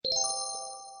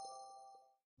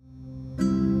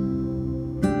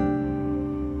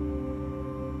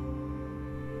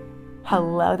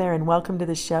Hello there and welcome to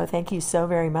the show. Thank you so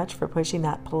very much for pushing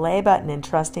that play button and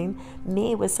trusting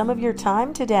me with some of your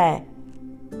time today.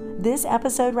 This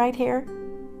episode right here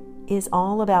is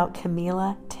all about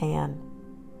Kamila Tan.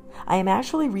 I am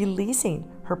actually releasing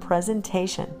her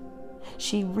presentation.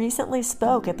 She recently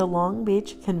spoke at the Long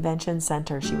Beach Convention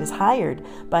Center. She was hired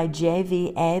by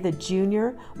JVA, the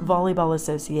Junior Volleyball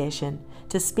Association,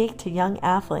 to speak to young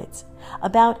athletes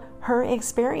about her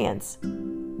experience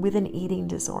with an eating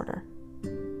disorder.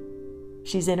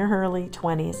 She's in her early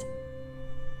 20s.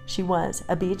 She was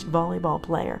a beach volleyball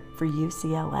player for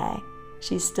UCLA.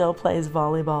 She still plays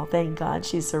volleyball. Thank God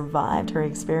she survived her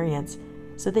experience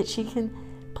so that she can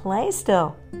play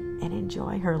still and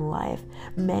enjoy her life.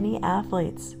 Many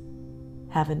athletes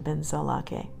haven't been so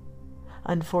lucky.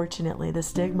 Unfortunately, the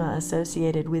stigma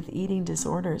associated with eating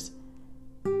disorders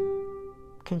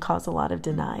can cause a lot of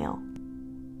denial.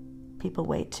 People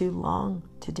wait too long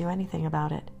to do anything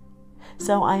about it.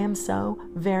 So I am so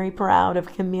very proud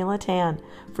of Kamila Tan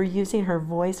for using her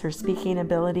voice, her speaking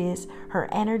abilities, her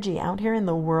energy out here in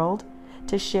the world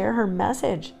to share her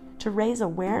message, to raise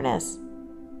awareness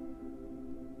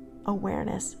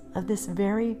of this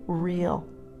very real,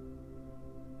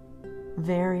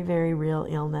 very, very real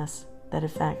illness that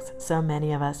affects so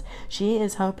many of us. She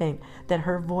is hoping that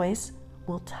her voice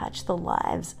will touch the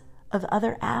lives of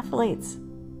other athletes,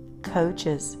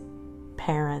 coaches,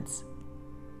 parents,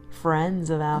 friends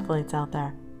of athletes out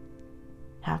there.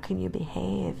 How can you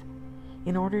behave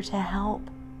in order to help?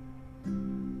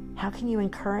 How can you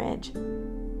encourage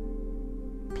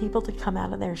people to come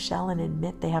out of their shell and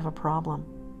admit they have a problem?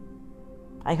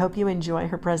 I hope you enjoy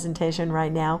her presentation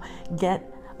right now.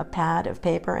 Get a pad of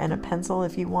paper and a pencil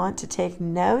if you want to take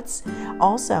notes.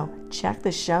 Also, check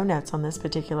the show notes on this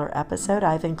particular episode.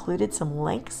 I've included some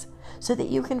links so that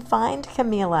you can find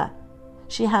Kamila.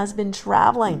 She has been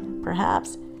traveling.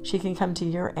 Perhaps she can come to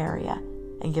your area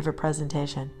and give a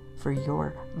presentation for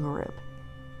your group.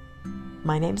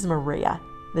 My name's Maria.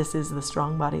 This is the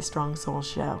Strong Body, Strong Soul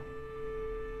show.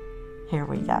 Here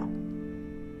we go.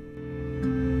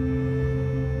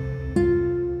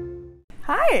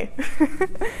 Hi,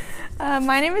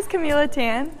 my name is Kamila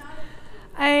Tan.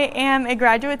 I am a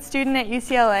graduate student at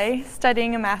UCLA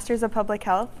studying a Master's of Public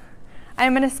Health. I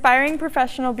am an aspiring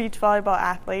professional beach volleyball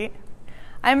athlete.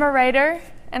 I am a writer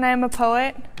and I am a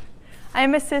poet. I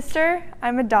am a sister,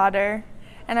 I'm a daughter,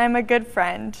 and I'm a good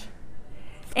friend.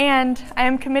 And I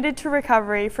am committed to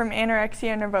recovery from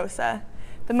anorexia nervosa,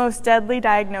 the most deadly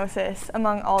diagnosis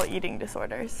among all eating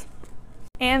disorders.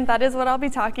 And that is what I'll be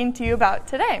talking to you about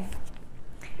today.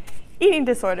 Eating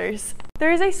disorders.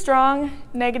 There is a strong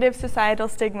negative societal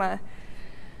stigma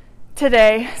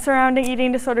today surrounding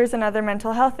eating disorders and other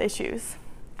mental health issues.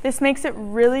 This makes it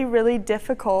really, really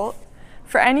difficult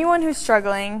for anyone who's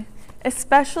struggling,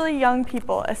 especially young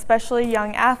people, especially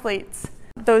young athletes.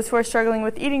 Those who are struggling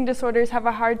with eating disorders have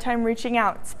a hard time reaching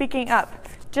out, speaking up,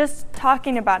 just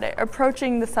talking about it,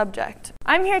 approaching the subject.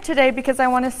 I'm here today because I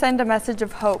want to send a message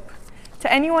of hope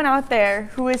to anyone out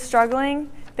there who is struggling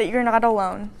that you're not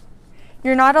alone.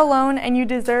 You're not alone and you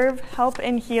deserve help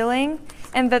and healing,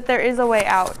 and that there is a way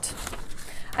out.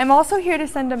 I'm also here to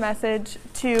send a message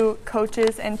to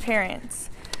coaches and parents.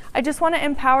 I just want to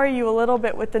empower you a little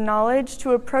bit with the knowledge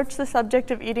to approach the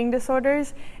subject of eating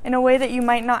disorders in a way that you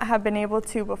might not have been able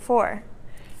to before.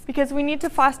 Because we need to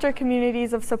foster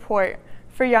communities of support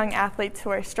for young athletes who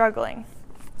are struggling.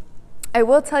 I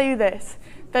will tell you this,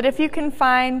 that if you can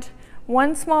find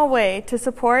one small way to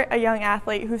support a young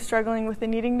athlete who's struggling with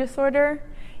an eating disorder,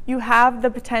 you have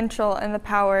the potential and the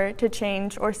power to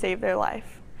change or save their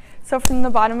life. So from the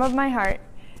bottom of my heart,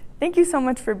 thank you so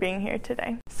much for being here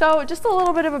today. So just a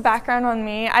little bit of a background on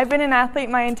me. I've been an athlete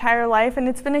my entire life and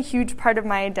it's been a huge part of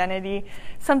my identity,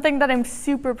 something that I'm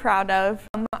super proud of.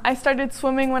 I started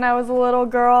swimming when I was a little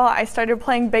girl. I started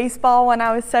playing baseball when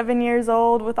I was 7 years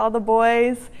old with all the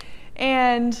boys.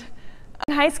 And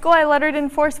in high school, I lettered in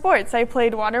 4 sports. I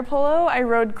played water polo, I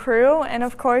rowed crew, and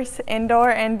of course,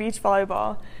 indoor and beach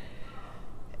volleyball.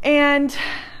 And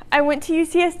I went to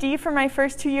UCSD for my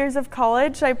first 2 years of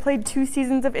college. I played 2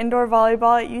 seasons of indoor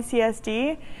volleyball at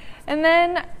UCSD. And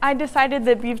then I decided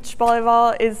that beach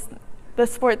volleyball is the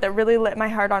sport that really lit my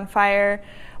heart on fire,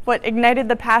 what ignited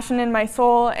the passion in my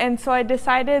soul. And so I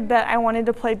decided that I wanted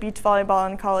to play beach volleyball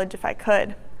in college if I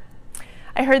could.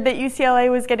 I heard that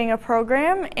UCLA was getting a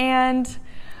program, and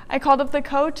I called up the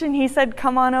coach and he said,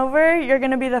 come on over, you're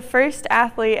going to be the first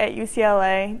athlete at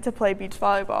UCLA to play beach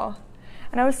volleyball.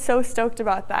 And I was so stoked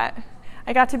about that.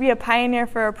 I got to be a pioneer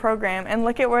for a program, and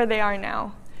look at where they are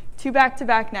now. 2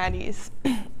 back-to-back natties.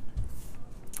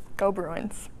 Go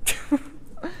Bruins.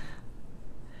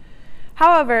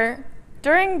 However,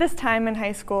 During this time in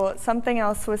high school, something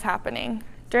else was happening.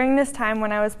 During this time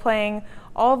when I was playing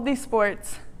all of these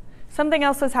sports, something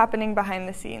else was happening behind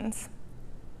the scenes.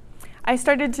 I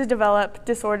started to develop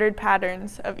disordered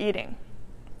patterns of eating.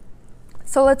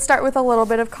 So let's start with a little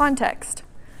bit of context.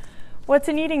 What's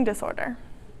an eating disorder?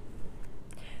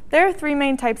 There are 3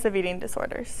 main types of eating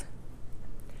disorders.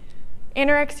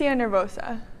 Anorexia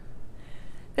nervosa.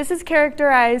 This is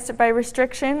characterized by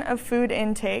restriction of food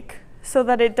intake so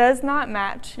that it does not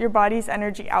match your body's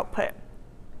energy output.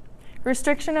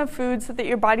 Restriction of food so that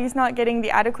your body's not getting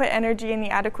the adequate energy and the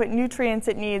adequate nutrients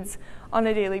it needs on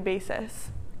a daily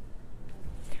basis.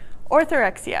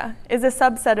 Orthorexia is a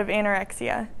subset of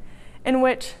anorexia, in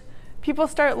which people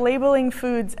start labeling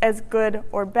foods as good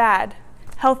or bad,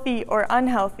 healthy or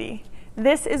unhealthy.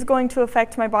 This is going to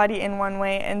affect my body in one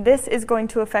way, and this is going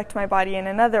to affect my body in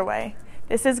another way.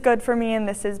 This is good for me and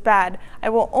this is bad. I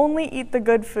will only eat the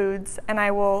good foods and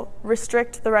I will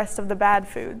restrict the rest of the bad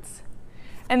foods.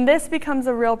 And this becomes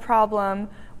a real problem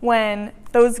when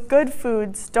those good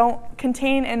foods don't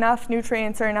contain enough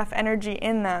nutrients or enough energy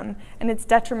in them, and it's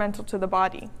detrimental to the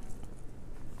body.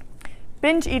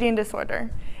 Binge eating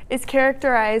disorder is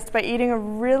characterized by eating a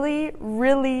really,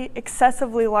 really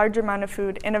excessively large amount of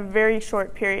food in a very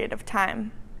short period of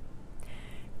time.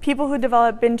 People who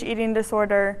develop binge eating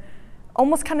disorder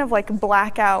almost kind of like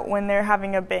black out when they're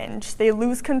having a binge. They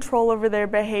lose control over their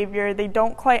behavior, they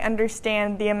don't quite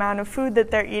understand the amount of food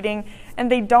that they're eating, and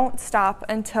they don't stop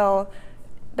until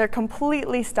they're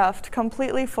completely stuffed,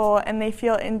 completely full, and they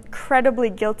feel incredibly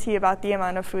guilty about the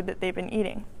amount of food that they've been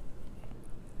eating.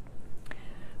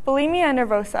 Bulimia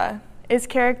nervosa is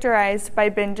characterized by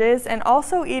binges and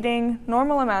also eating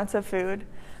normal amounts of food,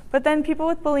 but then people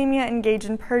with bulimia engage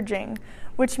in purging,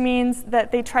 which means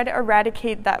that they try to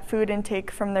eradicate that food intake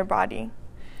from their body.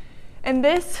 And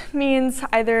this means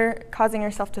either causing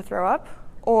yourself to throw up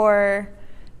or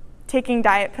taking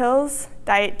diet pills,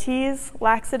 diet teas,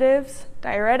 laxatives,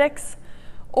 diuretics,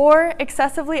 or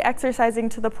excessively exercising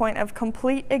to the point of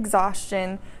complete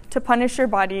exhaustion to punish your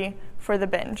body for the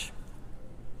binge.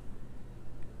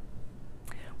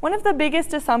 One of the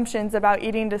biggest assumptions about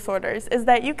eating disorders is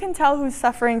that you can tell who's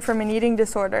suffering from an eating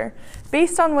disorder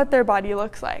based on what their body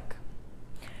looks like.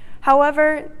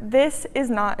 However, this is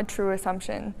not a true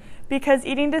assumption because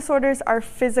eating disorders are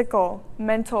physical,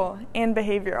 mental, and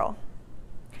behavioral.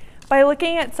 By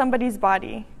looking at somebody's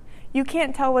body, you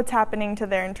can't tell what's happening to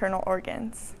their internal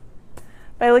organs.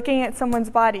 By looking at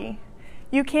someone's body,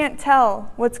 you can't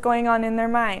tell what's going on in their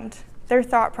mind, their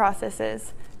thought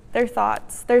processes, their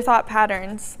thoughts, their thought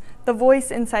patterns, the voice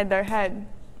inside their head.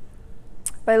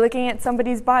 By looking at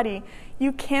somebody's body,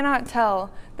 you cannot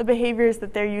tell the behaviors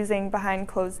that they're using behind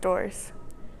closed doors.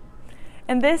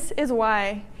 And this is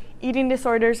why eating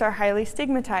disorders are highly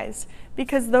stigmatized,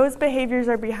 because those behaviors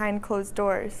are behind closed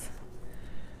doors.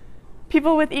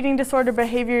 People with eating disorder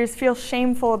behaviors feel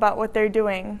shameful about what they're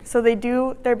doing, so they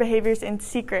do their behaviors in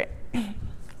secret.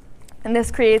 And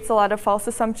this creates a lot of false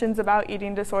assumptions about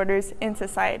eating disorders in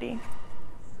society.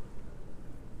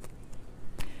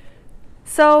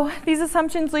 So these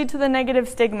assumptions lead to the negative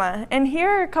stigma. And here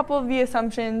are a couple of the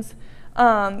assumptions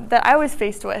that I was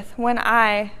faced with when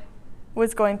I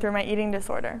was going through my eating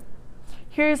disorder.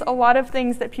 Here's a lot of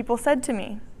things that people said to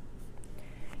me.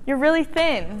 You're really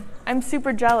thin. I'm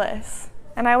super jealous.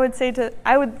 And I would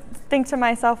think to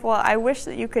myself, well, I wish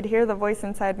that you could hear the voice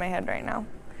inside my head right now,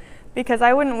 because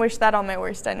I wouldn't wish that on my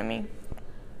worst enemy.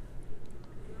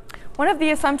 One of the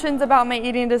assumptions about my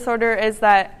eating disorder is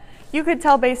that you could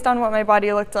tell based on what my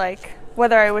body looked like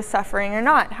whether I was suffering or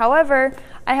not. However,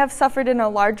 I have suffered in a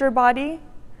larger body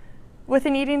with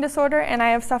an eating disorder, and I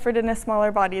have suffered in a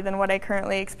smaller body than what I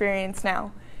currently experience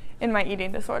now in my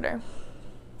eating disorder.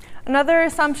 Another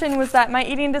assumption was that my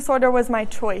eating disorder was my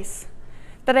choice,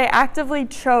 that I actively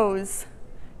chose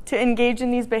to engage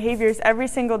in these behaviors every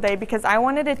single day because I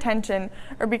wanted attention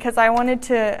or because I wanted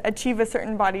to achieve a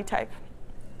certain body type.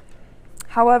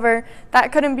 However,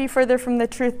 that couldn't be further from the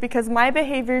truth because my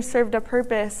behaviors served a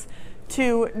purpose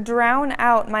to drown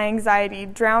out my anxiety,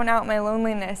 drown out my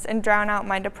loneliness, and drown out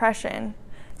my depression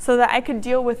so that I could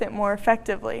deal with it more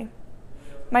effectively.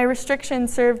 My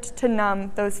restrictions served to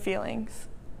numb those feelings.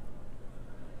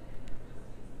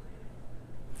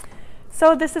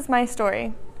 So this is my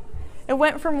story. It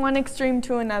went from one extreme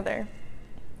to another.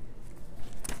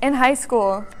 In high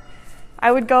school,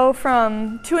 I would go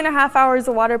from 2.5 hours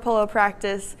of water polo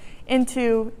practice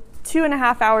into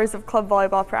 2.5 hours of club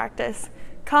volleyball practice,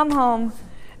 come home,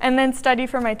 and then study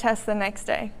for my test the next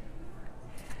day.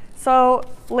 So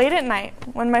late at night,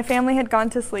 when my family had gone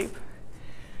to sleep,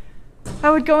 I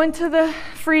would go into the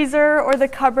freezer or the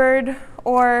cupboard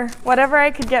or whatever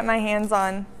I could get my hands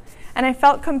on, and I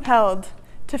felt compelled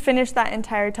to finish that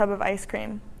entire tub of ice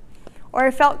cream. Or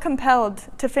I felt compelled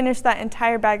to finish that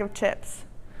entire bag of chips,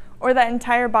 or that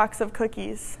entire box of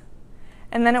cookies.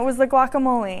 And then it was the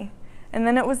guacamole, and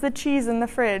then it was the cheese in the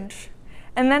fridge,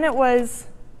 and then it was,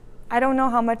 I don't know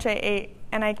how much I ate,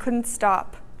 and I couldn't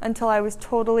stop until I was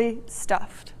totally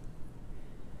stuffed.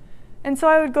 And so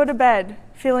I would go to bed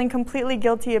feeling completely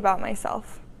guilty about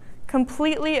myself,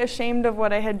 completely ashamed of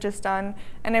what I had just done,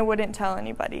 and I wouldn't tell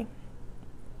anybody.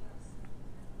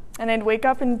 And I'd wake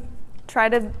up and try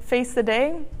to face the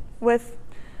day with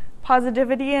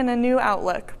positivity and a new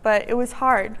outlook, but it was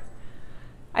hard.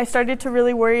 I started to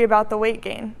really worry about the weight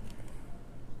gain.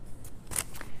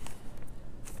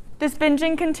 This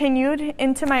binging continued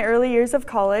into my early years of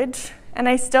college, and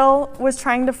I still was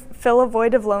trying to fill a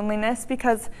void of loneliness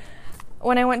because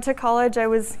when I went to college, I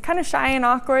was kind of shy and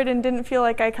awkward and didn't feel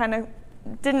like I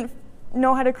didn't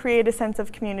know how to create a sense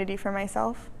of community for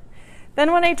myself.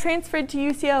 Then when I transferred to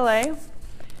UCLA,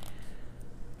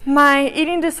 my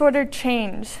eating disorder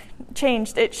changed.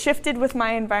 It shifted with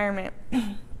my environment.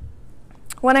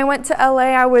 When I went to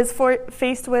LA, I was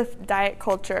faced with diet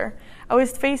culture. I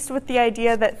was faced with the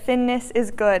idea that thinness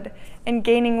is good and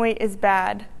gaining weight is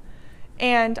bad.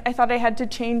 And I thought I had to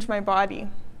change my body.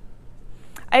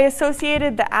 I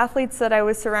associated the athletes that I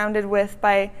was surrounded with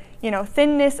by,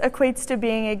 thinness equates to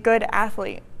being a good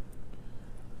athlete.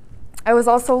 I was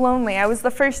also lonely. I was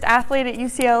the first athlete at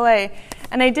UCLA,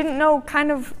 and I didn't know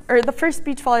the first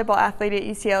beach volleyball athlete at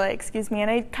UCLA,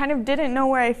 and I kind of didn't know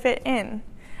where I fit in.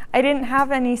 I didn't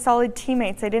have any solid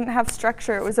teammates. I didn't have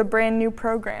structure. It was a brand new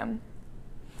program.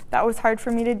 That was hard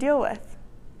for me to deal with.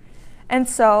 And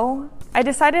so I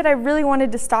decided I really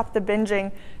wanted to stop the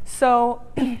binging, so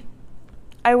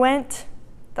I went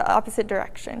the opposite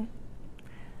direction.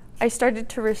 I started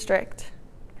to restrict.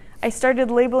 I started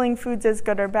labeling foods as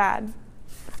good or bad.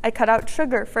 I cut out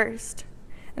sugar first,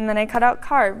 and then I cut out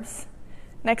carbs.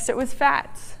 Next it was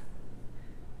fats.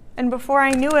 And before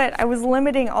I knew it, I was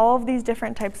limiting all of these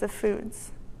different types of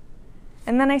foods.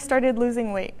 And then I started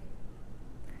losing weight.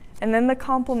 And then the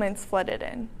compliments flooded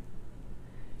in.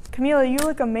 Kamila, you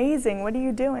look amazing. What are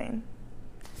you doing?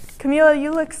 Kamila,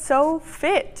 you look so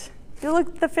fit. You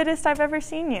look the fittest I've ever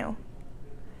seen you.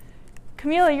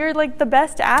 Kamila, you're like the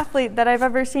best athlete that I've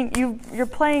ever seen. You're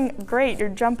playing great. You're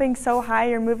jumping so high.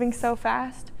 You're moving so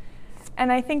fast.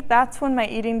 And I think that's when my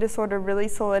eating disorder really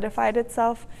solidified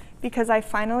itself, because I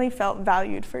finally felt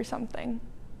valued for something.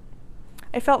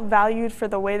 I felt valued for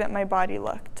the way that my body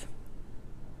looked.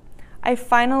 I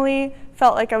finally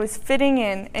felt like I was fitting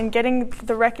in and getting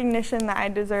the recognition that I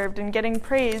deserved and getting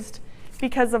praised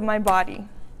because of my body.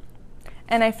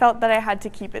 And I felt that I had to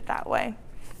keep it that way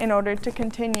in order to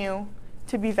continue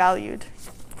to be valued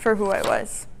for who I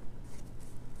was.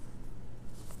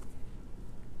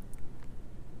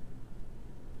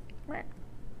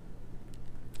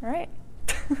 All right.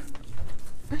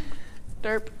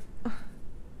 Derp.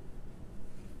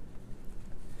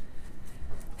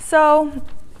 So,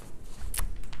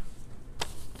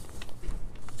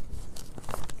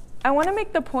 I want to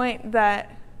make the point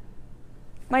that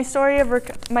my story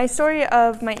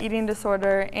of my eating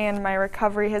disorder and my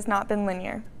recovery has not been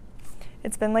linear.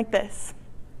 It's been like this.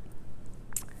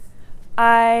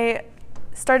 I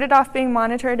started off being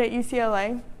monitored at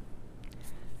UCLA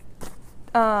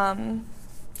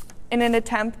in an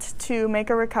attempt to make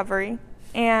a recovery,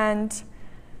 and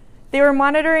they were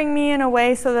monitoring me in a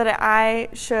way so that I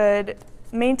should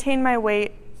maintain my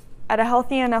weight at a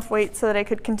healthy enough weight so that I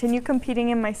could continue competing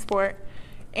in my sport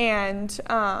and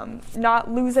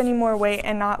not lose any more weight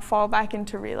and not fall back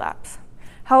into relapse.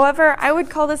 However, I would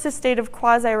call this a state of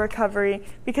quasi-recovery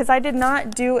because I did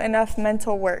not do enough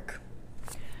mental work.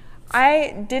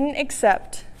 I didn't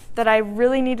accept that I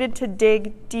really needed to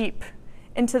dig deep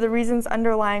into the reasons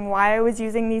underlying why I was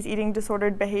using these eating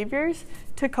disordered behaviors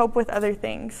to cope with other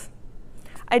things.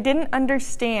 I didn't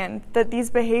understand that these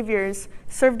behaviors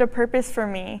served a purpose for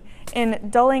me in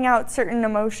dulling out certain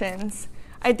emotions.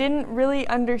 I didn't really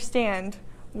understand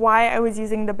why I was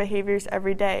using the behaviors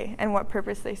every day and what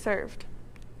purpose they served.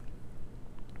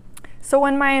 So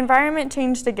when my environment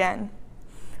changed again,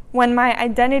 when my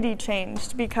identity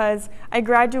changed because I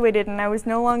graduated and I was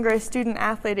no longer a student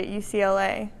athlete at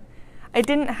UCLA, I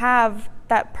didn't have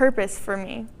that purpose for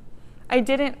me. I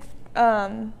didn't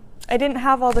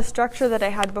have all the structure that I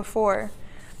had before.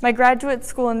 My graduate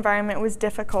school environment was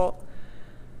difficult.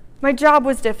 My job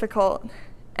was difficult,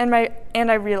 and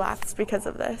I relapsed because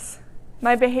of this.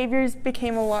 My behaviors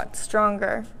became a lot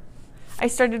stronger. I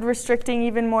started restricting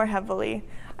even more heavily.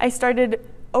 I started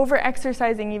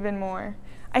over-exercising even more.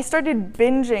 I started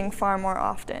binging far more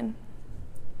often.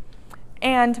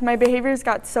 And my behaviors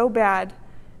got so bad,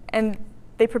 and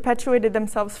they perpetuated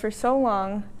themselves for so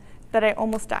long that I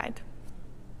almost died.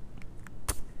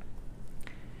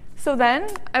 So then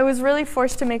I was really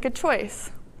forced to make a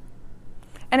choice.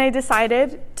 And I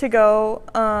decided to go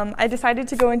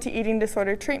into eating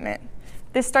disorder treatment.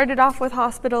 This started off with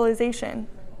hospitalization.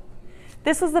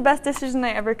 This was the best decision I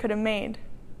ever could have made,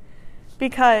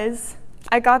 because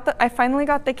I finally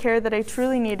got the care that I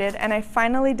truly needed, and I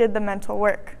finally did the mental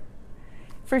work.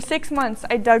 For 6 months,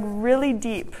 I dug really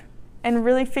deep and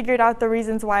really figured out the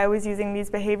reasons why I was using these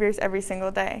behaviors every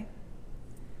single day.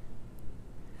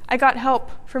 I got help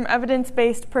from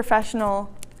evidence-based professional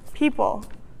people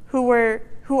who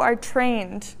are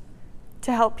trained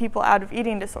to help people out of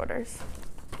eating disorders.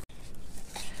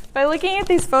 By looking at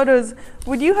these photos,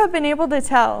 would you have been able to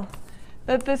tell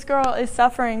that this girl is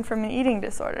suffering from an eating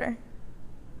disorder?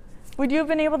 Would you have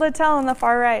been able to tell on the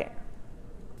far right?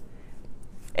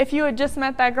 If you had just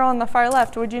met that girl on the far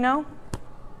left, would you know?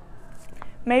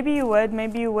 Maybe you would,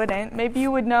 maybe you wouldn't. Maybe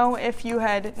you would know if you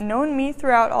had known me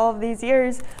throughout all of these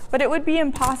years, but it would be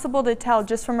impossible to tell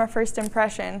just from a first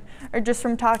impression or just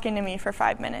from talking to me for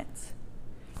 5 minutes.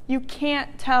 You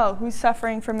can't tell who's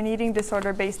suffering from an eating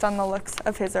disorder based on the looks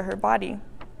of his or her body.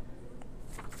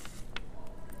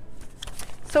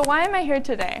 So why am I here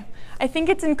today? I think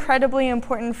it's incredibly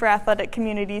important for athletic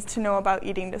communities to know about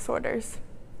eating disorders.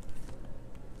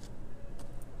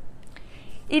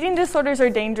 Eating disorders are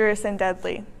dangerous and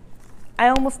deadly. I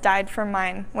almost died from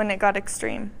mine when it got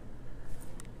extreme.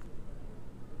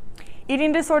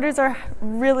 Eating disorders are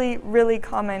really, really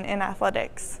common in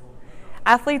athletics.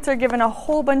 Athletes are given a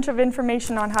whole bunch of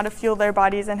information on how to fuel their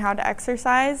bodies and how to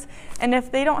exercise, and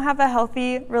if they don't have a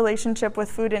healthy relationship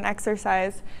with food and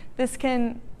exercise, this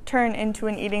can turn into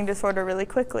an eating disorder really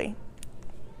quickly.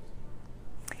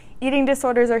 Eating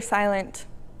disorders are silent.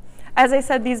 As I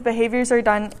said, these behaviors are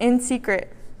done in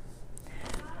secret.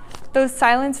 Those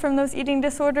silence from those eating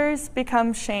disorders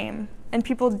become shame, and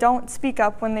people don't speak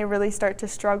up when they really start to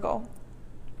struggle.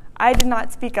 I did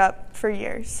not speak up for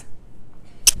years.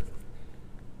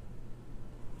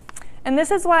 And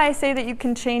this is why I say that you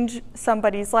can change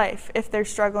somebody's life if they're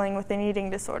struggling with an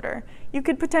eating disorder. You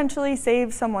could potentially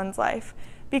save someone's life,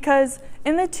 because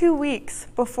in the 2 weeks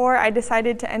before I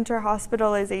decided to enter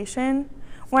hospitalization,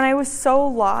 when I was so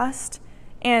lost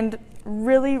and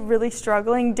really, really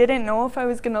struggling, didn't know if I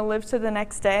was going to live to the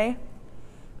next day,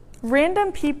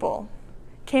 random people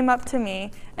came up to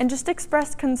me and just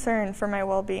expressed concern for my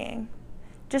well-being,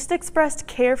 just expressed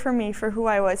care for me for who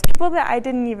I was, people that I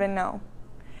didn't even know.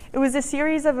 It was a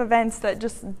series of events that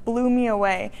just blew me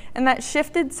away, and that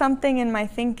shifted something in my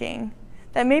thinking,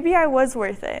 that maybe I was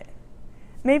worth it.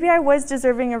 Maybe I was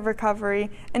deserving of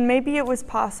recovery, and maybe it was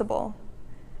possible,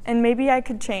 and maybe I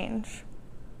could change.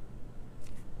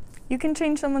 You can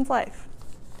change someone's life.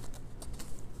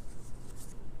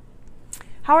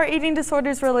 How are eating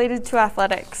disorders related to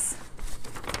athletics?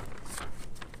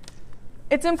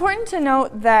 It's important to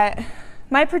note that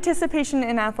my participation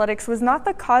in athletics was not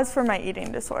the cause for my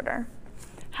eating disorder.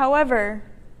 However,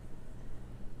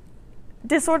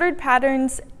 disordered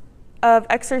patterns of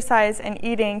exercise and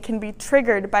eating can be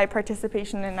triggered by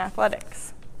participation in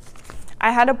athletics.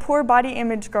 I had a poor body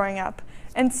image growing up,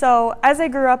 and so as I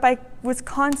grew up, I was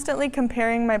constantly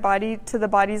comparing my body to the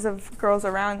bodies of girls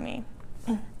around me.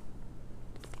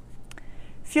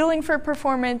 Fueling for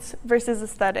performance versus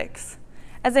aesthetics.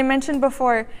 As I mentioned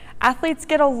before, athletes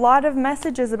get a lot of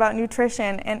messages about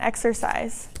nutrition and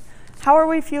exercise. How are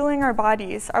we fueling our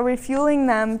bodies? Are we fueling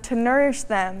them to nourish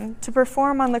them, to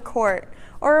perform on the court?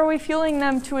 Or are we fueling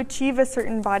them to achieve a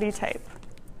certain body type?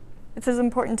 This is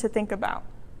important to think about.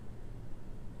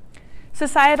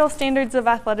 Societal standards of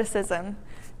athleticism.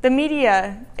 The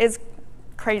media is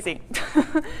crazy.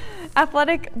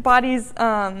 Athletic bodies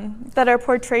that are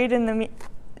portrayed in the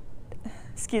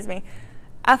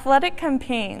athletic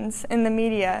campaigns in the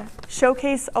media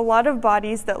showcase a lot of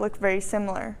bodies that look very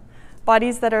similar.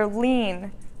 Bodies that are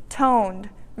lean, toned,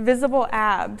 visible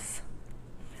abs.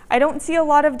 I don't see a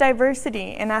lot of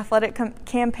diversity in athletic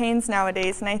campaigns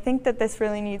nowadays, and I think that this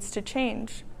really needs to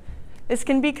change. This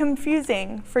can be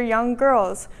confusing for young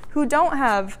girls who don't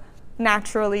have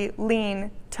naturally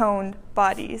lean, toned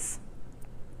bodies.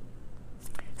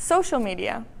 Social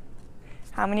media.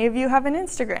 How many of you have an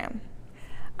Instagram?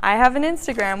 I have an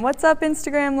Instagram. What's up,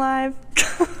 Instagram Live?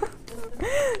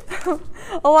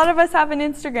 A lot of us have an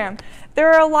Instagram.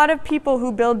 There are a lot of people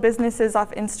who build businesses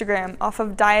off Instagram, off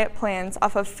of diet plans,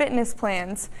 off of fitness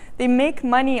plans. They make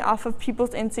money off of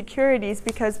people's insecurities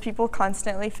because people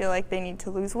constantly feel like they need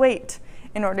to lose weight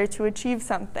in order to achieve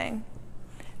something.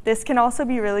 This can also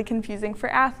be really confusing for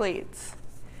athletes.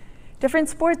 Different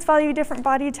sports value different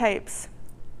body types.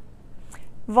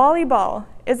 Volleyball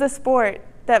is a sport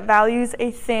that values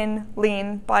a thin,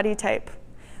 lean body type.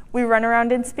 We run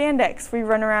around in spandex. We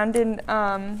run around in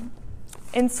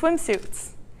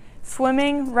swimsuits.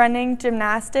 Swimming, running,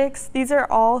 gymnastics, these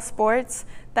are all sports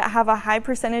that have a high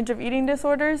percentage of eating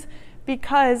disorders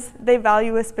because they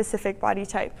value a specific body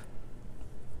type.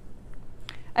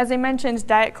 As I mentioned,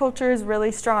 diet culture is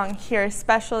really strong here,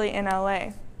 especially in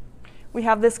LA. We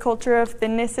have this culture of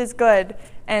thinness is good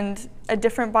and a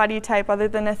different body type other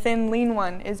than a thin, lean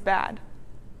one is bad.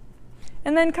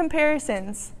 And then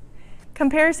comparisons.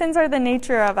 Comparisons are the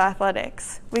nature of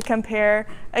athletics. We compare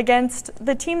against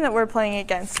the team that we're playing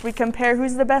against. We compare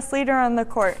who's the best leader on the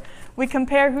court. We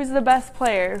compare who's the best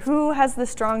player, who has the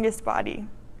strongest body.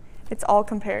 It's all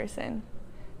comparison.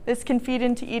 This can feed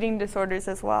into eating disorders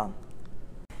as well.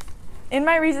 In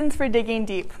my reasons for digging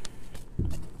deep,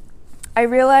 I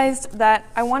realized that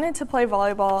I wanted to play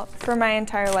volleyball for my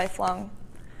entire life long.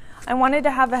 I wanted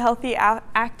to have a healthy,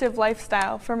 active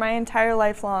lifestyle for my entire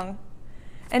life long.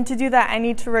 And to do that, I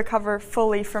need to recover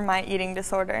fully from my eating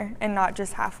disorder and not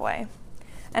just halfway.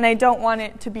 And I don't want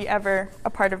it to be ever a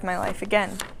part of my life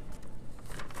again.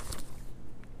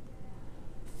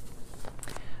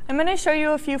 I'm going to show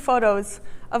you a few photos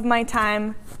of my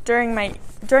time during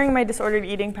my disordered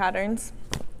eating patterns.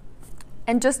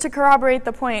 And just to corroborate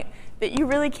the point that you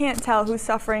really can't tell who's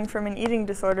suffering from an eating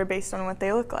disorder based on what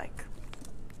they look like.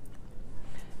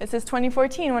 This is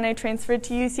 2014 when I transferred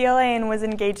to UCLA and was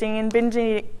engaging in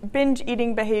binge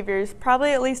eating behaviors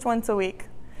probably at least once a week,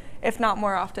 if not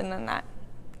more often than that.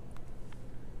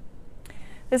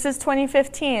 This is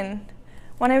 2015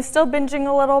 when I was still binging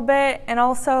a little bit and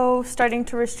also starting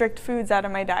to restrict foods out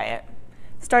of my diet,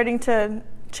 starting to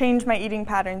change my eating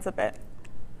patterns a bit.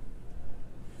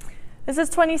 This is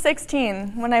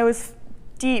 2016 when I was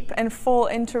deep and full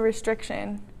into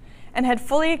restriction and had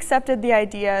fully accepted the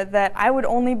idea that I would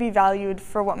only be valued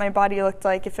for what my body looked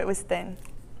like if it was thin.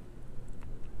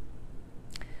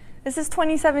 This is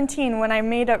 2017 when I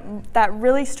made that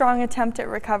really strong attempt at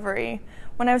recovery,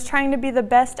 when I was trying to be the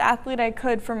best athlete I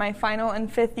could for my final and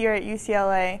 5th year at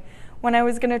UCLA, when I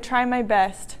was going to try my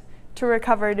best to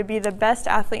recover to be the best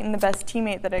athlete and the best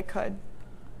teammate that I could.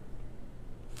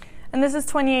 And this is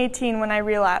 2018 when I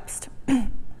relapsed,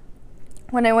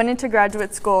 when I went into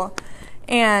graduate school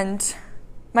and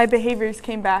my behaviors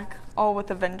came back all with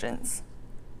a vengeance.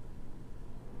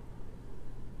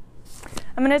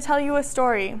 I'm going to tell you a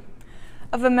story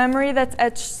of a memory that's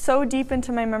etched so deep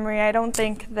into my memory I don't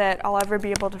think that I'll ever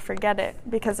be able to forget it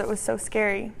because it was so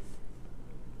scary.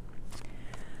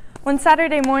 One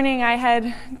Saturday morning I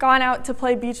had gone out to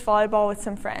play beach volleyball with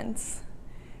some friends,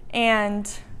 and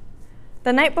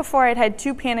the night before I'd had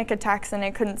 2 panic attacks and I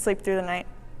couldn't sleep through the night.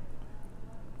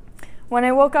 When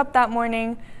I woke up that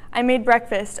morning, I made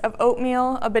breakfast of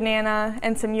oatmeal, a banana,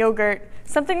 and some yogurt,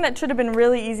 something that should have been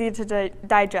really easy to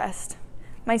digest.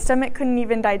 My stomach couldn't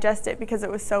even digest it because it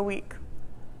was so weak.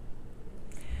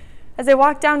 As I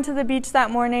walked down to the beach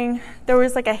that morning, there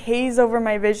was like a haze over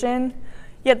my vision,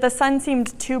 yet the sun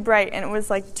seemed too bright and it was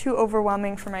like too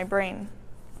overwhelming for my brain.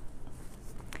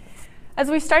 As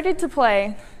we started to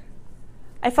play,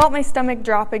 I felt my stomach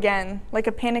drop again, like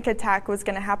a panic attack was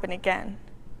going to happen again.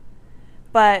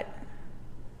 But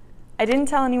I didn't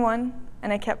tell anyone,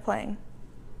 and I kept playing.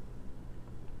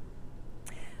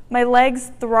 My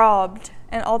legs throbbed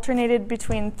and alternated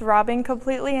between throbbing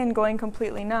completely and going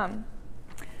completely numb.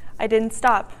 I didn't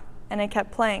stop, and I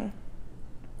kept playing.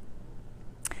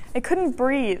 I couldn't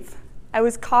breathe. I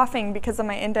was coughing because of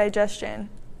my indigestion.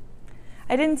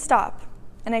 I didn't stop,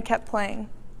 and I kept playing.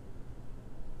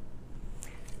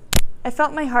 I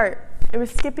felt my heart. It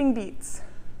was skipping beats,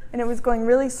 and it was going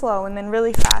really slow and then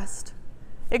really fast.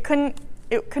 It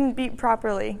couldn't beat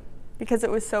properly because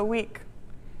it was so weak.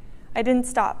 I didn't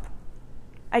stop.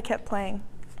 I kept playing.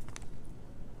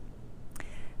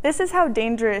 This is how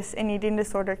dangerous an eating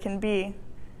disorder can be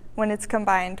when it's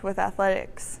combined with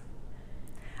athletics.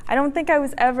 I don't think I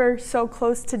was ever so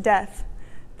close to death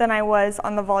than I was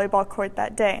on the volleyball court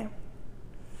that day.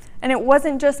 And it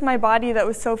wasn't just my body that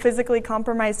was so physically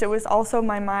compromised, it was also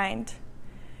my mind.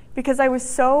 Because I was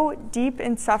so deep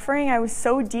in suffering, I was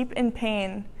so deep in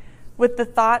pain with the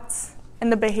thoughts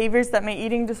and the behaviors that my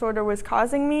eating disorder was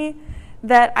causing me,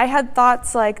 that I had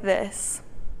thoughts like this.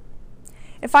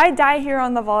 If I die here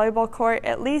on the volleyball court,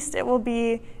 at least it will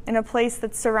be in a place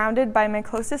that's surrounded by my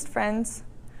closest friends,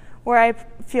 where I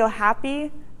feel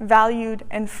happy, valued,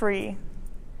 and free,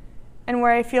 and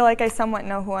where I feel like I somewhat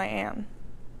know who I am.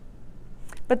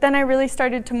 But then I really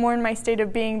started to mourn my state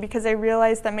of being because I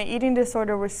realized that my eating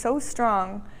disorder was so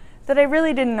strong that I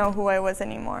really didn't know who I was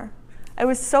anymore. I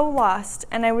was so lost,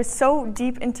 and I was so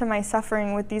deep into my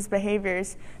suffering with these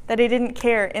behaviors that I didn't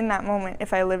care in that moment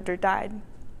if I lived or died.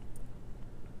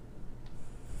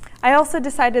 I also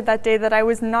decided that day that I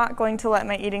was not going to let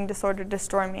my eating disorder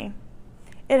destroy me.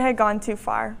 It had gone too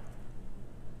far.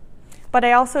 But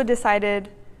I also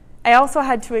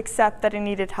had to accept that I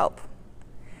needed help.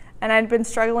 And I'd been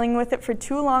struggling with it for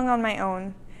too long on my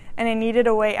own, and I needed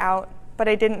a way out, but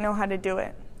I didn't know how to do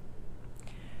it.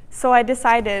 So I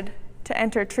decided to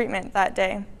enter treatment that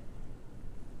day.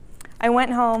 I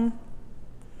went home,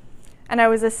 and I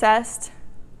was assessed,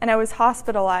 and I was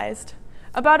hospitalized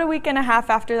about a week and a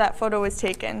half after that photo was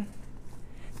taken.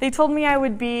 They told me I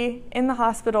would be in the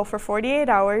hospital for 48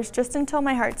 hours just until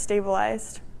my heart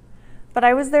stabilized. But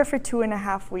I was there for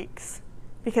 2.5 weeks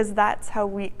because that's how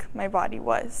weak my body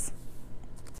was.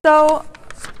 So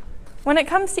when it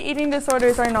comes to eating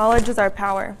disorders, our knowledge is our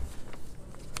power.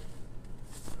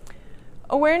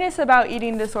 Awareness about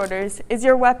eating disorders is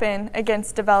your weapon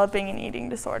against developing an eating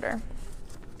disorder.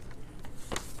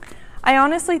 I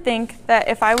honestly think that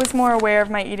if I was more aware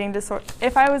about eating disorders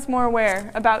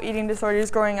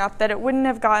growing up, that it wouldn't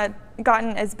have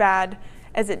gotten as bad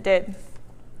as it did.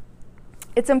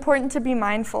 It's important to be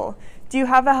mindful. Do you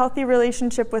have a healthy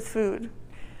relationship with food?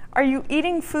 Are you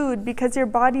eating food because your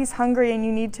body's hungry and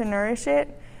you need to nourish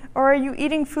it? Or are you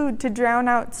eating food to drown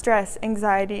out stress,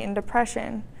 anxiety, and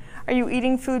depression? Are you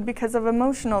eating food because of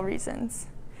emotional reasons?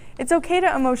 It's okay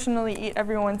to emotionally eat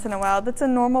every once in a while. That's a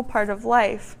normal part of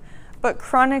life. But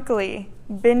chronically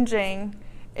binging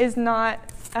is not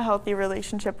a healthy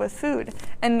relationship with food,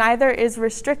 and neither is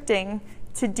restricting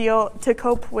to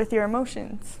cope with your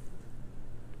emotions.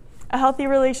 A healthy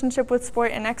relationship with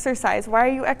sport and exercise. Why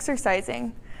are you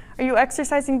exercising? Are you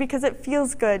exercising because it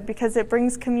feels good, because it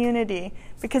brings community,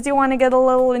 because you want to get a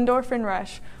little endorphin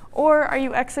rush? Or are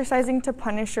you exercising to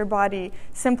punish your body,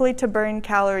 simply to burn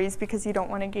calories because you don't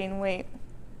want to gain weight?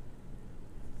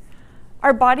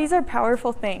 Our bodies are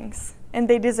powerful things, and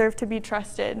they deserve to be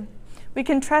trusted. We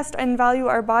can trust and value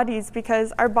our bodies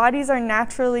because our bodies are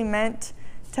naturally meant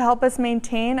to help us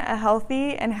maintain a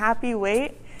healthy and happy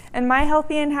weight, and my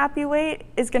healthy and happy weight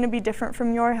is going to be different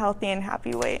from your healthy and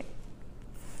happy weight.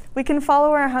 We can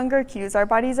follow our hunger cues. Our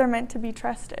bodies are meant to be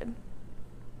trusted.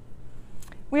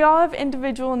 We all have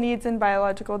individual needs and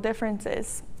biological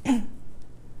differences.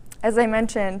 As I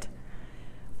mentioned,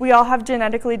 we all have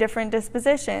genetically different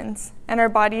dispositions, and our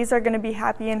bodies are going to be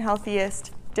happy and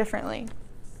healthiest differently.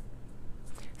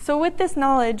 So with this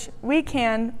knowledge, we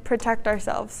can protect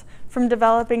ourselves from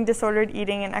developing disordered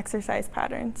eating and exercise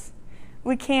patterns.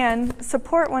 We can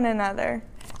support one another.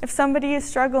 If somebody is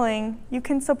struggling, you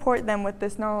can support them with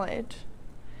this knowledge.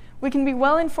 We can be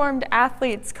well-informed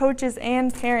athletes, coaches,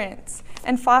 and parents,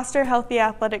 and foster healthy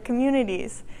athletic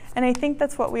communities. And I think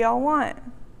that's what we all want.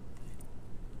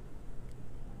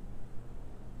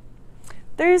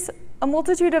 There's a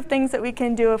multitude of things that we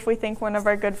can do if we think one of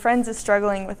our good friends is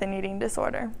struggling with an eating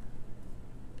disorder.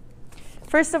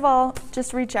 First of all,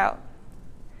 just reach out.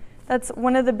 That's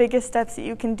one of the biggest steps that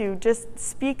you can do. Just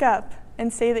speak up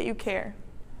and say that you care.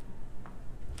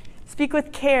 Speak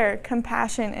with care,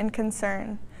 compassion, and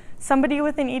concern. Somebody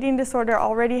with an eating disorder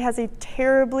already has a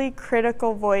terribly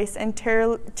critical voice and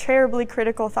terribly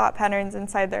critical thought patterns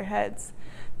inside their heads.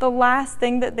 The last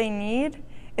thing that they need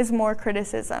is more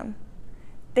criticism.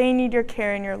 They need your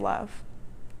care and your love.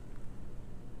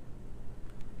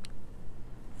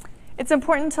 It's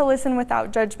important to listen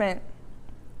without judgment.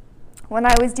 When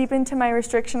I was deep into my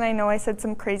restriction, I know I said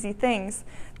some crazy things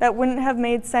that wouldn't have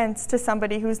made sense to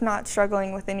somebody who's not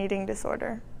struggling with an eating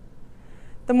disorder.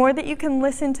 The more that you can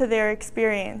listen to their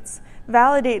experience,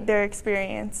 validate their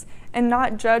experience, and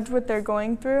not judge what they're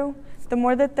going through, the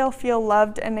more that they'll feel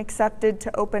loved and accepted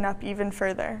to open up even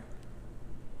further.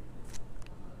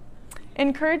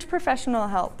 Encourage professional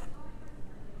help.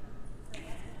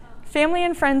 Family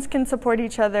and friends can support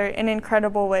each other in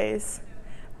incredible ways,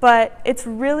 but it's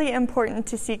really important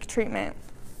to seek treatment.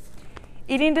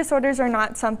 Eating disorders are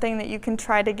not something that you can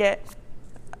try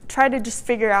to just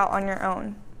figure out on your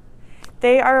own.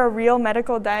 They are a real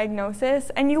medical diagnosis,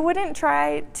 and you wouldn't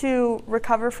try to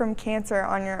recover from cancer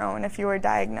on your own if you were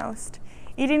diagnosed.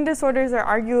 Eating disorders are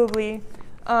arguably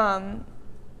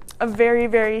a very,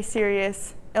 very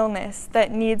serious illness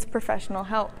that needs professional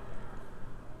help.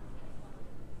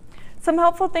 Some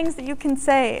helpful things that you can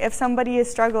say if somebody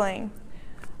is struggling.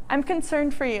 I'm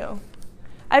concerned for you.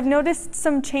 I've noticed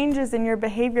some changes in your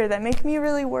behavior that make me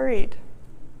really worried.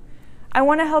 I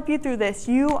want to help you through this.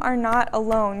 You are not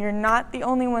alone. You're not the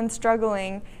only one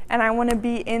struggling, and I want to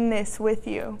be in this with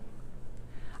you.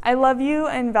 I love you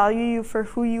and value you for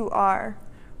who you are,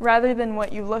 rather than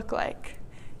what you look like.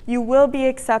 You will be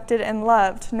accepted and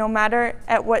loved, no matter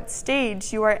at what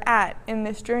stage you are at in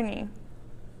this journey.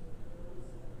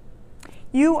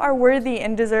 You are worthy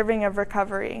and deserving of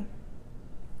recovery.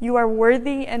 You are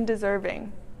worthy and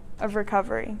deserving of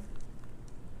recovery.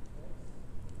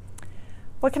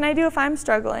 What can I do if I'm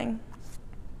struggling?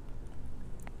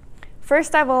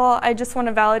 First of all, I just want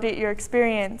to validate your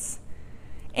experience,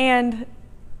 and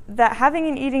that having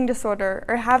an eating disorder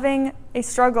or having a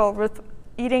struggle with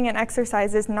eating and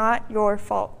exercise is not your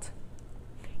fault.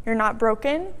 You're not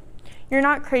broken. You're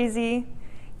not crazy.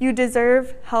 You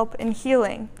deserve help and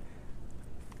healing.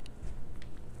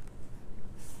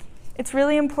 It's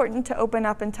really important to open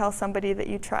up and tell somebody that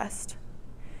you trust.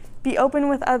 Be open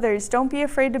with others. Don't be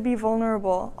afraid to be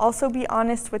vulnerable. Also be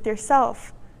honest with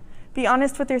yourself. Be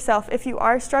honest with yourself. If you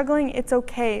are struggling, it's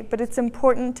okay, but it's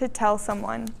important to tell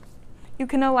someone. You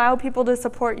can allow people to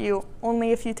support you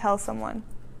only if you tell someone.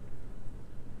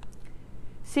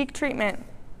 Seek treatment.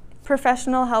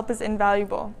 Professional help is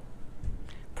invaluable.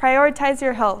 Prioritize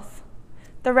your health.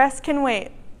 The rest can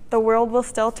wait. The world will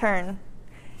still turn.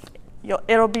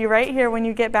 It'll be right here when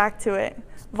you get back to it.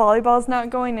 Volleyball's not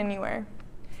going anywhere.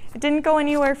 It didn't go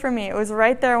anywhere for me. It was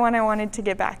right there when I wanted to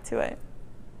get back to it.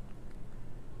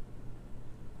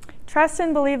 Trust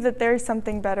and believe that there is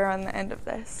something better on the end of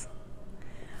this.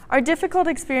 Our difficult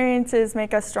experiences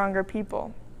make us stronger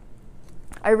people.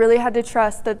 I really had to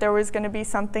trust that there was going to be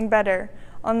something better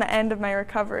on the end of my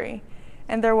recovery,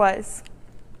 and there was.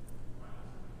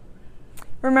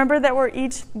 Remember that we're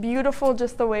each beautiful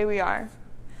just the way we are.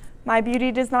 My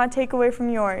beauty does not take away from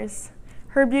yours.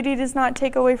 Her beauty does not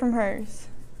take away from hers.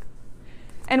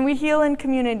 And we heal in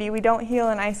community. We don't heal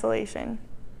in isolation.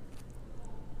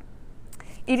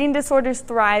 Eating disorders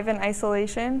thrive in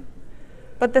isolation,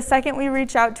 but the second we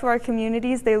reach out to our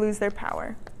communities, they lose their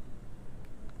power.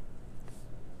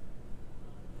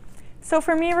 So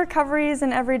for me, recovery is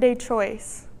an everyday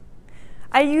choice.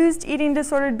 I used eating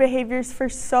disordered behaviors for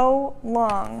so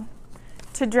long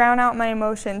to drown out my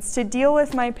emotions, to deal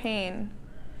with my pain,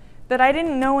 that I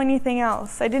didn't know anything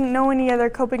else. I didn't know any other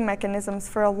coping mechanisms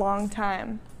for a long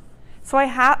time. So I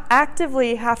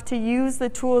actively have to use the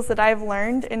tools that I've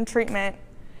learned in treatment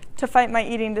to fight my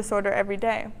eating disorder every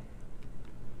day.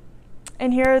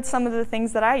 And here are some of the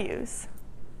things that I use.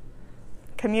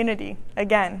 Community,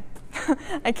 again.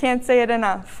 I can't say it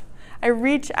enough. I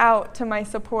reach out to my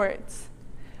supports.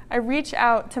 I reach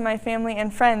out to my family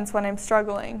and friends when I'm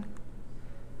struggling.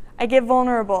 I get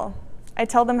vulnerable. I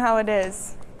tell them how it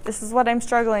is. This is what I'm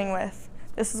struggling with.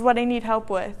 This is what I need help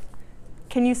with.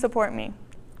 Can you support me?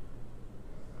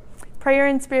 Prayer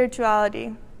and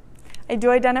spirituality. I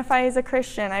do identify as a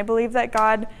Christian. I believe that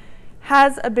God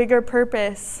has a bigger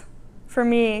purpose for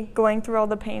me going through all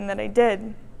the pain that I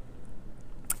did.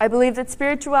 I believe that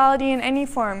spirituality in any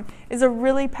form is a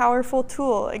really powerful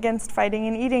tool against fighting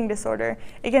an eating disorder,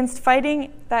 against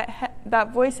fighting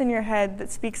that voice in your head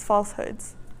that speaks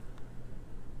falsehoods.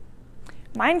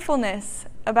 Mindfulness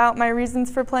about my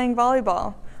reasons for playing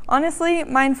volleyball. Honestly,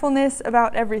 mindfulness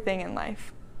about everything in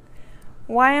life.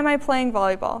 Why am I playing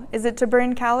volleyball? Is it to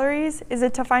burn calories? Is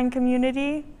it to find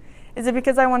community? Is it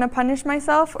because I want to punish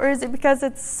myself? Or is it because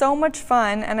it's so much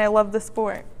fun and I love the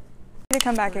sport? To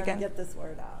come back again. Get this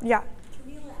word out. Yeah.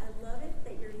 Kamila, I love it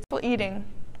that you're Eating.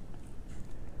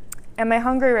 Am I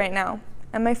hungry right now?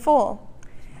 Am I full?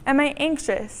 Am I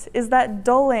anxious? Is that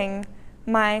dulling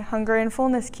my hunger and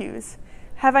fullness cues?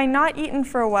 Have I not eaten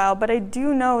for a while, but I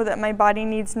do know that my body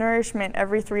needs nourishment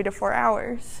every 3 to 4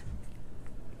 hours?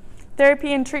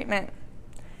 Therapy and treatment.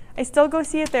 I still go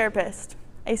see a therapist.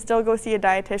 I still go see a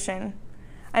dietitian.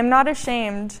 I'm not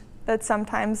ashamed that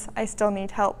sometimes I still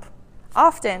need help.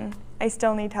 Often, I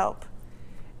still need help.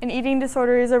 An eating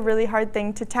disorder is a really hard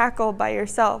thing to tackle by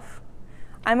yourself.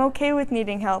 I'm okay with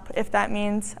needing help if that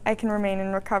means I can remain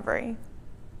in recovery.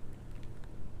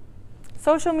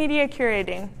 Social media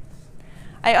curating.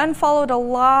 I unfollowed a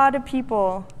lot of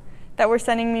people that were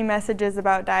sending me messages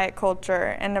about diet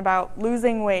culture and about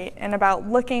losing weight and about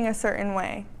looking a certain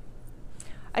way.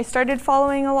 I started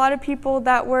following a lot of people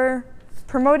that were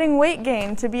promoting weight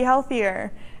gain to be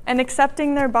healthier and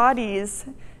accepting their bodies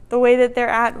the way that they're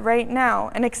at right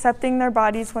now and accepting their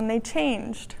bodies when they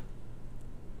changed.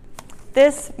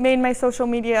 This made my social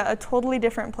media a totally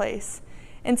different place.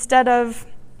 Instead of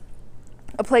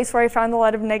a place where I found a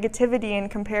lot of negativity and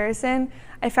comparison,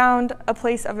 I found a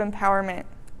place of empowerment.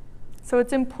 So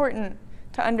it's important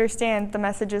to understand the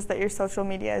messages that your social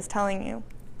media is telling you.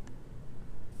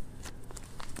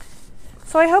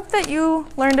 So I hope that you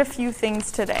learned a few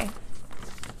things today.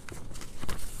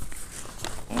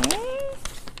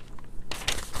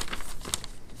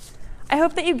 I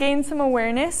hope that you gained some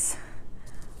awareness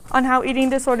on how eating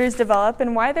disorders develop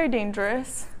and why they're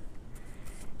dangerous,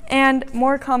 and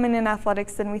more common in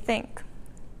athletics than we think.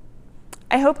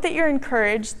 I hope that you're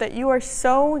encouraged that you are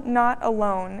so not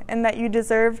alone and that you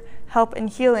deserve help and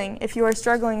healing if you are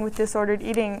struggling with disordered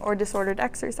eating or disordered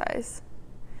exercise.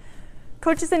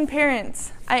 Coaches and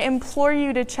parents, I implore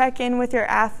you to check in with your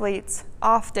athletes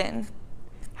often.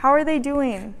 How are they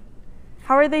doing?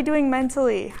 How are they doing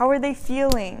mentally? How are they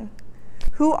feeling?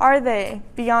 Who are they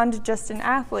beyond just an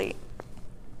athlete?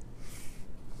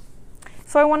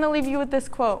 So I want to leave you with this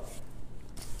quote.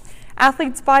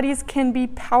 Athletes' bodies can be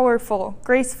powerful,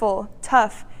 graceful,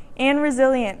 tough, and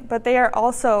resilient, but they are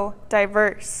also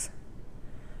diverse.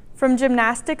 From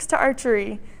gymnastics to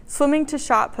archery, swimming to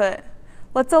shot put,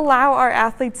 let's allow our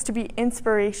athletes to be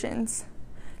inspirations,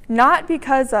 not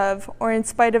because of or in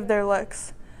spite of their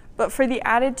looks, but for the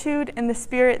attitude and the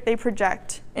spirit they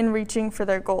project in reaching for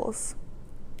their goals.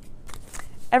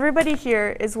 Everybody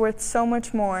here is worth so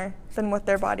much more than what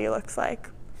their body looks like.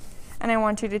 And I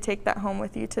want you to take that home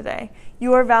with you today.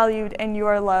 You are valued and you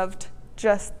are loved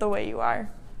just the way you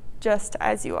are, just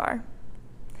as you are.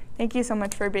 Thank you so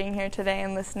much for being here today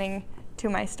and listening to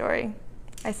my story.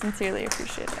 I sincerely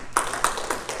appreciate it.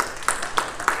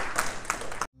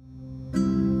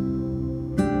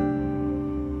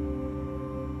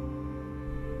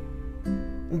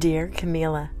 Dear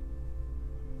Kamila,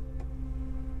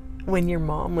 when your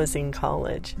mom was in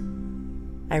college,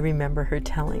 I remember her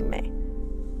telling me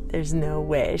there's no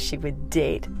way she would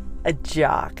date a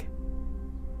jock.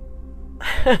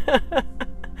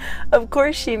 Of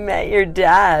course she met your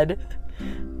dad,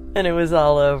 and it was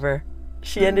all over.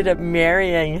 She ended up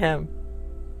marrying him.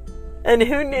 And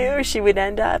who knew she would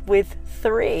end up with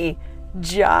 3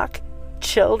 jock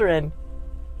children?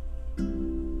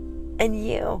 And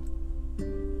you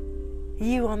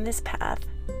on this path,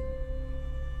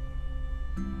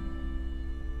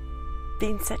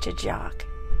 being such a jock.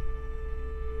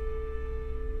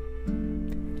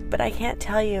 But I can't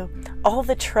tell you all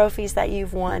the trophies that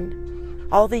you've won,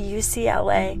 all the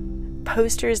UCLA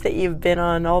posters that you've been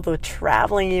on, all the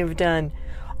traveling you've done,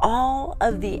 all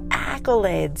of the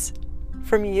accolades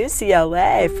from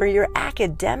UCLA for your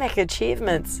academic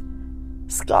achievements,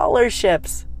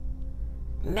 scholarships,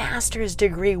 master's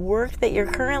degree, work that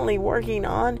you're currently working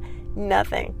on.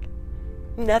 Nothing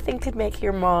could make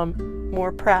your mom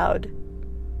more proud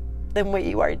than what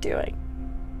you are doing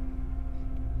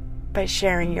by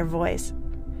sharing your voice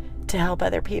to help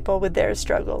other people with their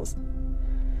struggles.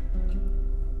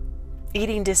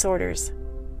 Eating disorders.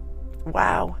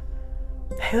 Wow.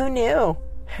 Who knew?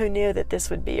 Who knew that this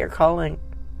would be your calling?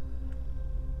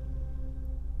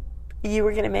 You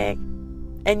were going to make,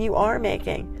 and you are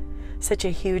making, such a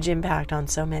huge impact on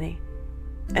so many.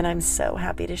 And I'm so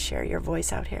happy to share your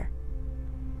voice out here.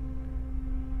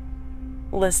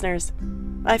 Listeners,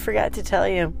 I forgot to tell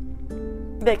you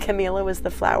that Kamila was the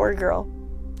flower girl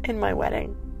in my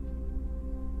wedding.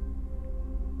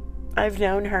 I've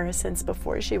known her since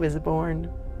before she was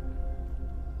born.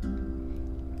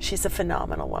 She's a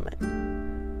phenomenal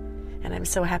woman. And I'm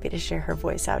so happy to share her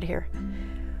voice out here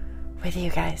with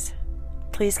you guys.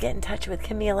 Please get in touch with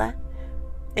Kamila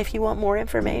if you want more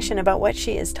information about what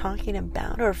she is talking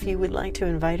about, or if you would like to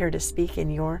invite her to speak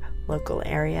in your local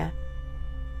area.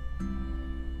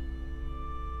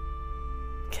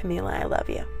 Kamila, I love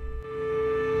you.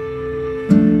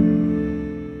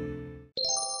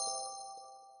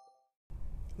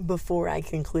 Before I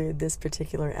conclude this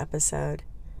particular episode,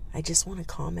 I just want to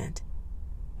comment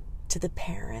to the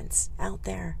parents out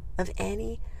there of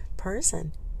any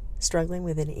person struggling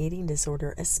with an eating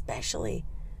disorder, especially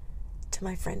to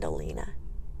my friend Alina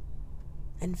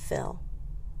and Phil.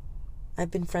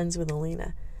 I've been friends with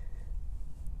Alina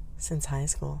since high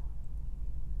school.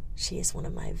 She is one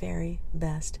of my very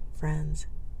best friends.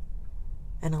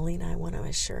 And Alina, I want to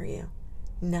assure you,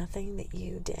 nothing that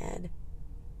you did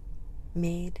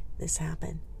made this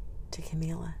happen to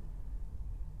Kamila.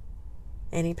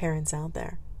 Any parents out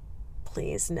there,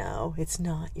 please know it's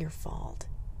not your fault.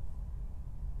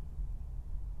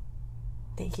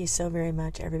 Thank you so very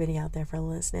much, everybody out there, for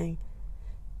listening.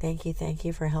 Thank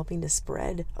you for helping to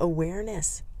spread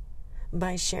awareness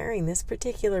by sharing this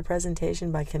particular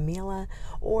presentation by Kamila,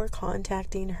 or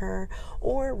contacting her,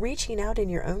 or reaching out in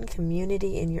your own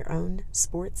community, in your own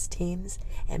sports teams,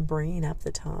 and bringing up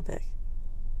the topic.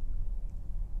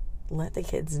 Let the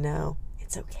kids know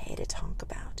it's okay to talk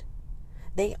about.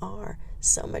 They are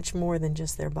so much more than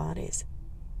just their bodies.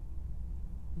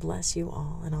 Bless you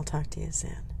all, and I'll talk to you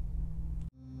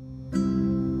soon.